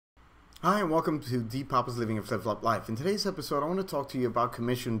Hi and welcome to Deep Papa's Living a Flip-Flop Life. In today's episode, I want to talk to you about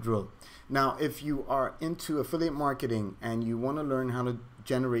commission drill. Now, if you are into affiliate marketing and you want to learn how to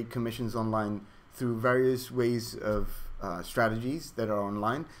generate commissions online through various ways of strategies that are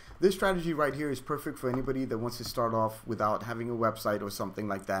online, this strategy right here is perfect for anybody that wants to start off without having a website or something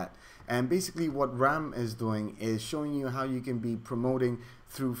like that. And basically what Ram is doing is showing you how you can be promoting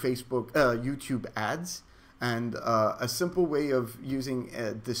through Facebook, YouTube ads, and a simple way of using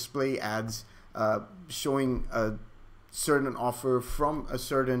display ads showing a certain offer from a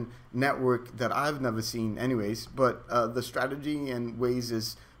certain network that I've never seen anyways, but the strategy and ways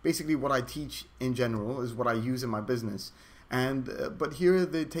is basically what I teach in general, is what I use in my business. And but here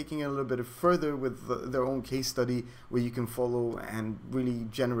they're taking it a little bit further with their own case study where you can follow and really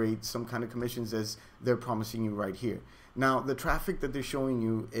generate some kind of commissions as they're promising you right here. Now the traffic that they're showing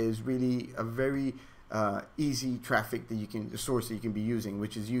you is really a very easy traffic that you can source that you can be using,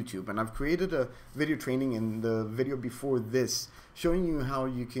 which is YouTube. And I've created a video training in the video before this showing you how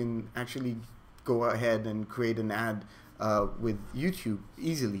you can actually go ahead and create an ad with YouTube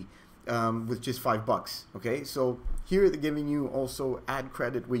easily with just $5. Okay, so here they're giving you also ad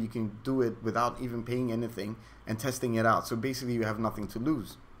credit where you can do it without even paying anything and testing it out. So basically you have nothing to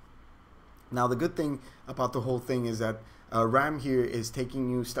lose. Now the good thing about the whole thing is that Ram here is taking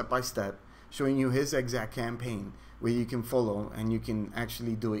you step by step, showing you his exact campaign where you can follow and you can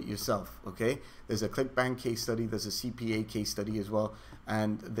actually do it yourself. Okay, there's a ClickBank case study, there's a CPA case study as well,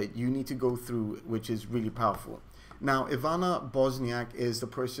 and that you need to go through, which is really powerful. Now Ivana Bosniak is the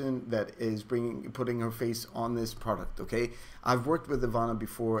person that is putting her face on this product. Okay, I've worked with Ivana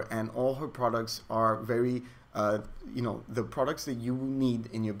before and all her products are very the products that you need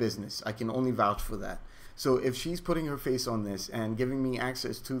in your business. I can only vouch for that. So if she's putting her face on this and giving me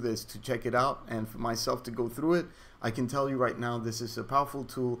access to this to check it out and for myself to go through it, I can tell you right now this is a powerful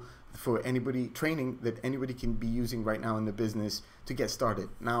tool for anybody, training that anybody can be using right now in the business to get started.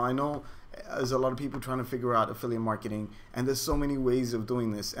 Now I know there's a lot of people trying to figure out affiliate marketing and there's so many ways of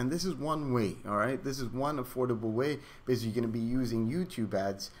doing this, and this is one way. All right, this is one affordable way because you're going to be using YouTube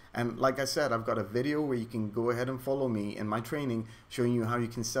ads. And like I said, I've got a video where you can go ahead and follow me in my training showing you how you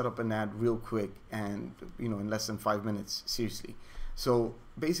can set up an ad real quick and in less than 5 minutes, seriously. So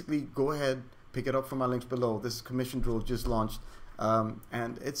basically go ahead, pick it up from my links below. This commission drill just launched.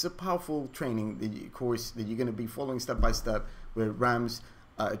 And it's a powerful training course that you're going to be following step by step with Ram's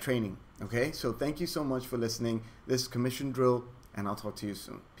training. Okay, so thank you so much for listening. This is commission drill, and I'll talk to you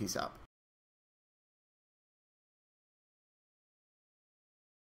soon. Peace out.